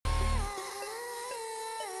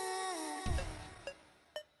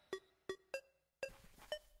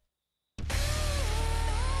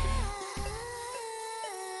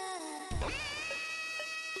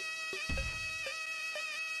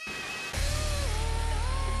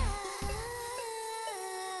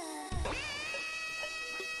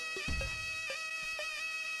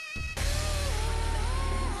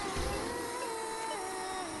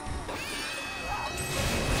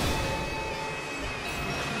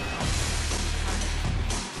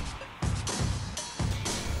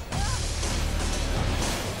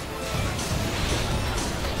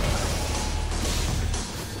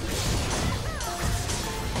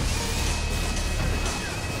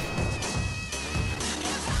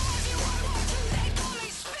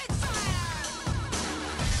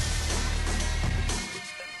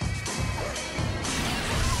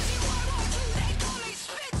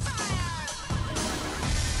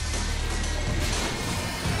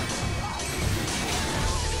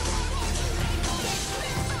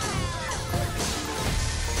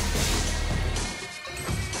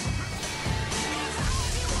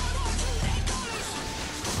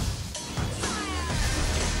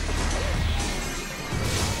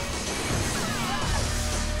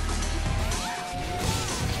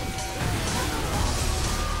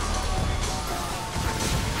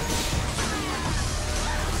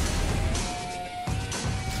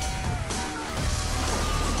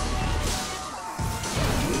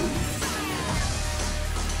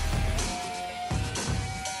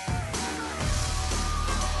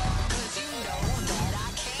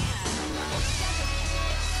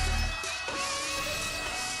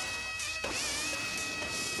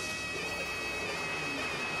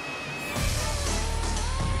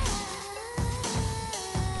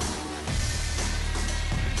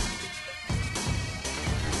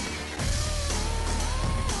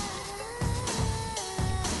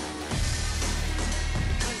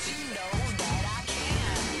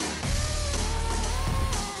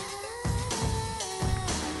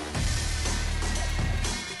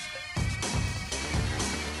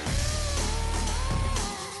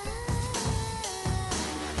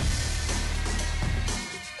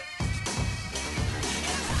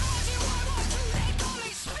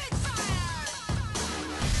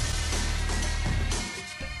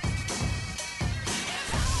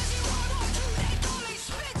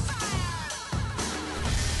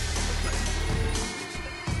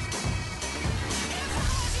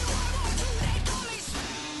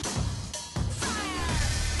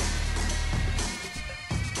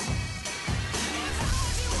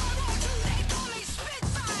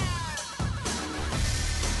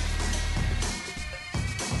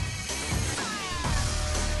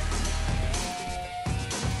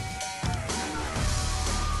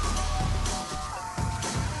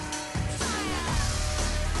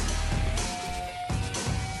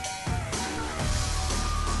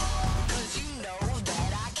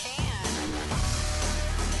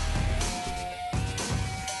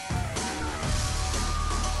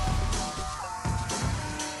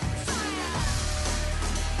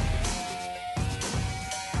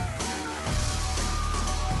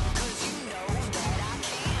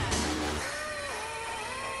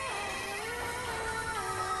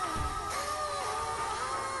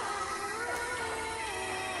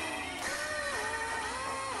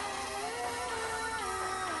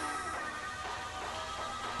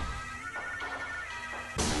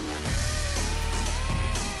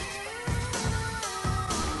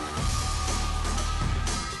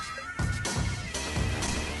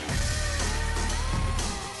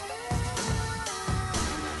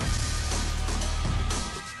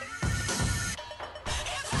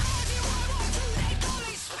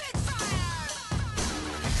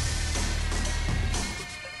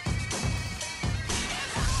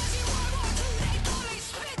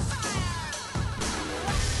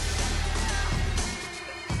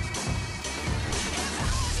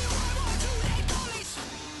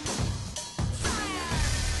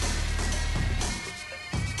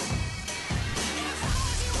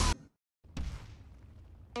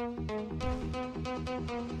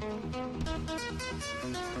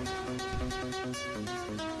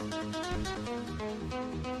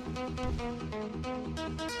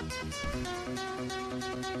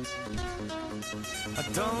I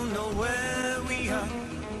don't know where we are,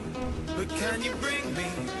 but can you bring me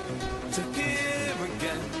to here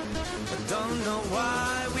again? I don't know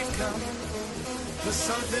why we've come, but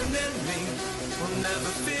something in me will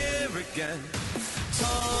never fear again.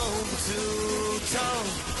 Toe to toe,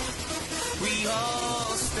 we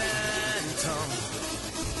all stand tall,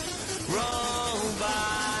 row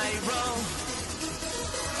by row,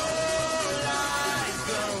 all I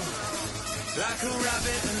go. Like a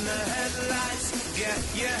rabbit in the headlights, get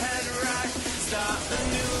your head right. Start a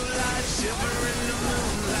new life, shiver in the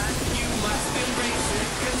moonlight. You must embrace it,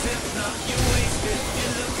 cause if not, you waste it.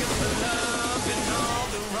 You're looking for love in all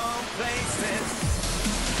the wrong places.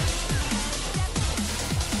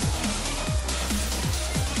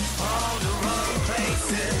 All the wrong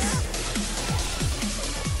places.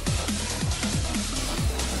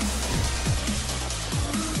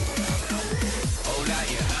 Oh, now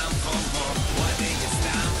you're out for more. What do you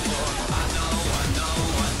stand for? I know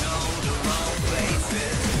the wrong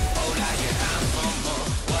places. Oh, now you're out for more.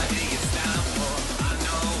 What do you stand for? I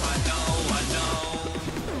know.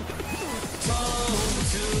 Toe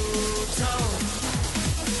to toe,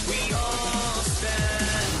 we all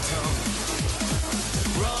stand tall.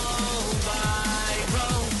 Row by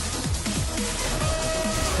row,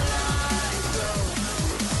 all I go.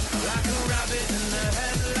 Like a rabbit in the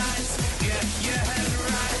headlights, get your head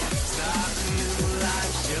right. Start a new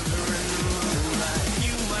life, shiver in the moonlight.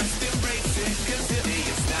 You must embrace it, cause it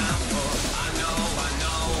is time for. I know.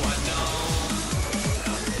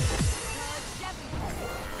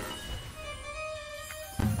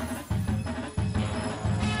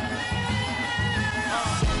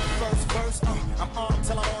 First verse, I'm on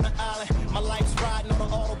till I'm on an island. My life's riding on an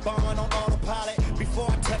autobahn, on autopilot. Before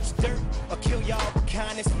I touch dirt or kill y'all with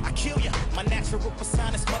kindness, I kill ya. My natural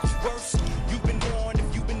persona is much worse. You've been warned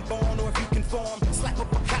if you've been born or if you conform. Slap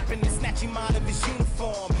up a cop and then snatch him out of his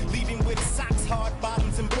uniform. Leave him with his socks, hard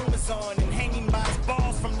bottoms, and bloomers on. And hanging by his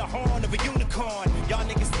balls from the horn of a unicorn. Y'all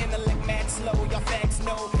niggas intellect mad slow, y'all fags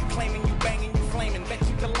know. Claiming you banging, you flaming. Bet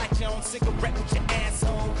you can light your own cigarette with your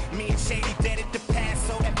asshole. Me and Shady dead at the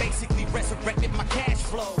Paso. That basically resurrected my cash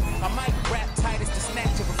flow. I might rap tight as the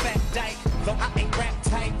snatch of a fat dyke. Though I ain't rap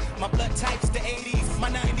tight, my blood type's the 80s. My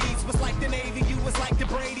 90s was like the Navy, you was like the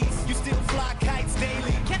Brady's. You still fly kites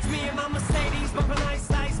daily. Catch me in my Mercedes, bumping ice,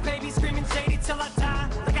 baby, screaming shady till I die.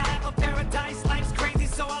 Like I have a paradise, life's crazy,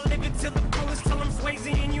 so I live it till the fullest, till I'm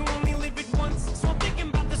Swayze, and you only live it once. So I'm thinking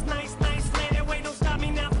about this nice land. Wait, don't stop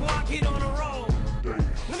me now before I get on a roll.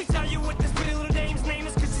 Let me tell you what this pretty little dame's name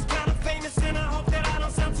is, cause she's kind of famous, and I hope that I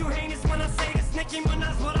don't sound too heinous when I say this. Nicki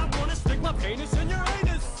Minaj, what I wanna stick my penis in your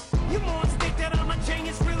anus. You morons think that I'm a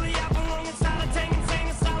genius, really I belong inside a tank, insane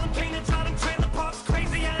asylum, painted, driving trailer parks,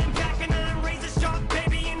 crazy. I am back and I am razor sharp,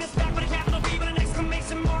 baby, in this back with a capital B with an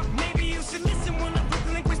exclamation mark. Maybe you should listen when I put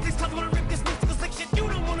the linguistics, cause when I rip this mystical slick shit, you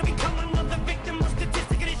don't wanna become another victim or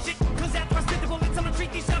statistic of this shit. Cause after I spit the bullets, I'ma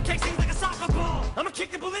treat these shell casings like a soccer ball. I'ma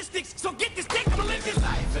kick the ballistics, so get this dick, I'ma live this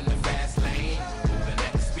life in the fast lane, moving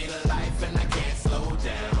at the speed of life, and I can't slow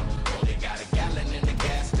down. Only got a gallon in the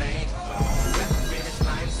gas tank, but I'm at the finish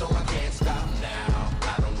line, so I can't stop now.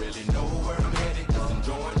 I don't really know where I'm headed, cause I'm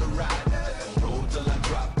enjoying the ride. Don't roll till I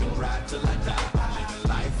drop and ride till I die. Living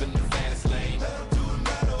life in the fast lane, living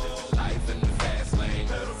life in the fast lane.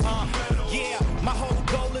 Yeah, my whole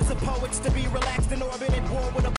goal as a poet's to be relaxed.